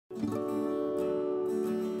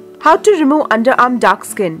How to remove underarm dark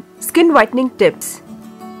skin. Skin whitening tips.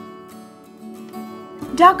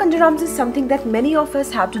 Dark underarms is something that many of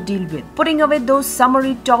us have to deal with. Putting away those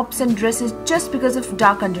summery tops and dresses just because of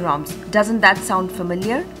dark underarms. Doesn't that sound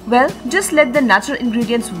familiar? Well, just let the natural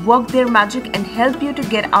ingredients work their magic and help you to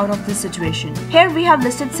get out of this situation. Here we have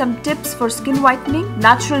listed some tips for skin whitening,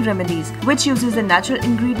 natural remedies, which uses the natural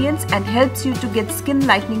ingredients and helps you to get skin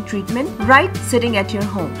lightening treatment right sitting at your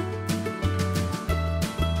home.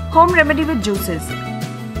 Home remedy with juices.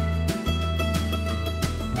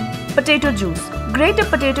 Potato juice. Grate a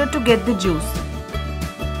potato to get the juice.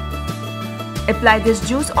 Apply this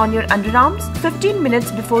juice on your underarms 15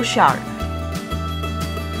 minutes before shower.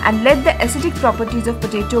 And let the acidic properties of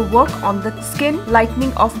potato work on the skin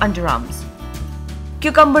lightening of underarms.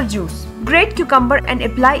 Cucumber juice. Grate cucumber and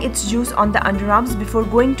apply its juice on the underarms before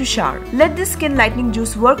going to shower. Let the skin lightening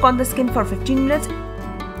juice work on the skin for 15 minutes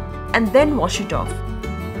and then wash it off.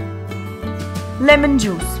 Lemon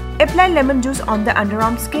juice. Apply lemon juice on the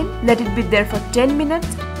underarm skin, let it be there for 10 minutes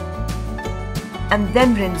and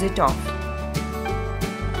then rinse it off.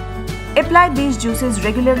 Apply these juices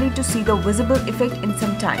regularly to see the visible effect in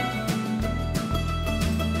some time.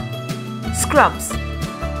 Scrubs.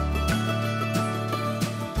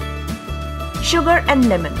 Sugar and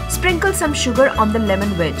lemon. Sprinkle some sugar on the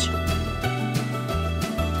lemon wedge.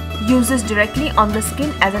 Use this directly on the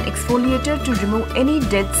skin as an exfoliator to remove any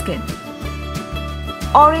dead skin.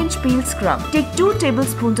 Orange peel scrub. Take 2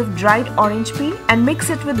 tablespoons of dried orange peel and mix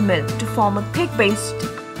it with milk to form a thick paste.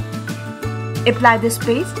 Apply this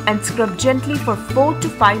paste and scrub gently for 4 to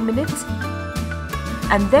 5 minutes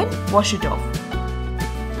and then wash it off.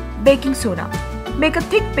 Baking soda. Make a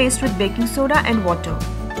thick paste with baking soda and water.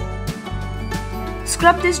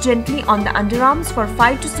 Scrub this gently on the underarms for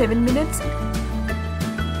 5 to 7 minutes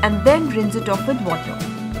and then rinse it off with water.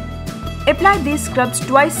 Apply these scrubs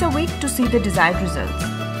twice a week to see the desired results.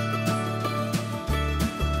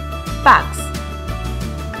 Packs.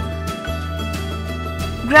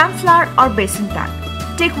 Gram flour or besan pack.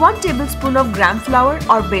 Take 1 tablespoon of gram flour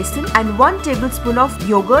or besan and 1 tablespoon of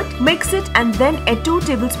yogurt, mix it and then add 2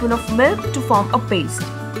 tablespoons of milk to form a paste.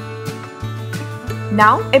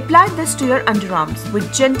 Now apply this to your underarms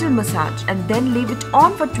with gentle massage and then leave it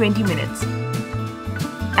on for 20 minutes.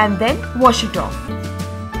 And then wash it off.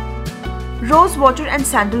 Rose water and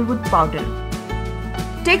sandalwood powder.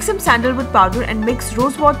 Take some sandalwood powder and mix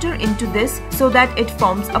rose water into this so that it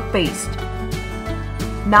forms a paste.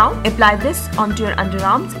 Now apply this onto your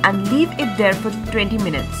underarms and leave it there for 20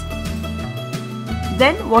 minutes.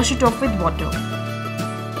 Then wash it off with water.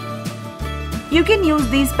 You can use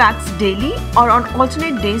these packs daily or on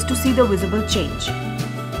alternate days to see the visible change.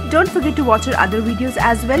 Don't forget to watch our other videos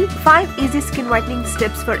as well. 5 easy skin whitening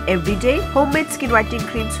tips for everyday, homemade skin whitening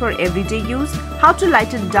creams for everyday use, how to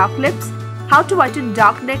lighten dark lips, how to whiten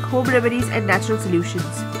dark neck, home remedies and natural solutions.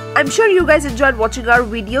 I'm sure you guys enjoyed watching our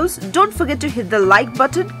videos. Don't forget to hit the like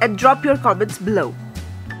button and drop your comments below.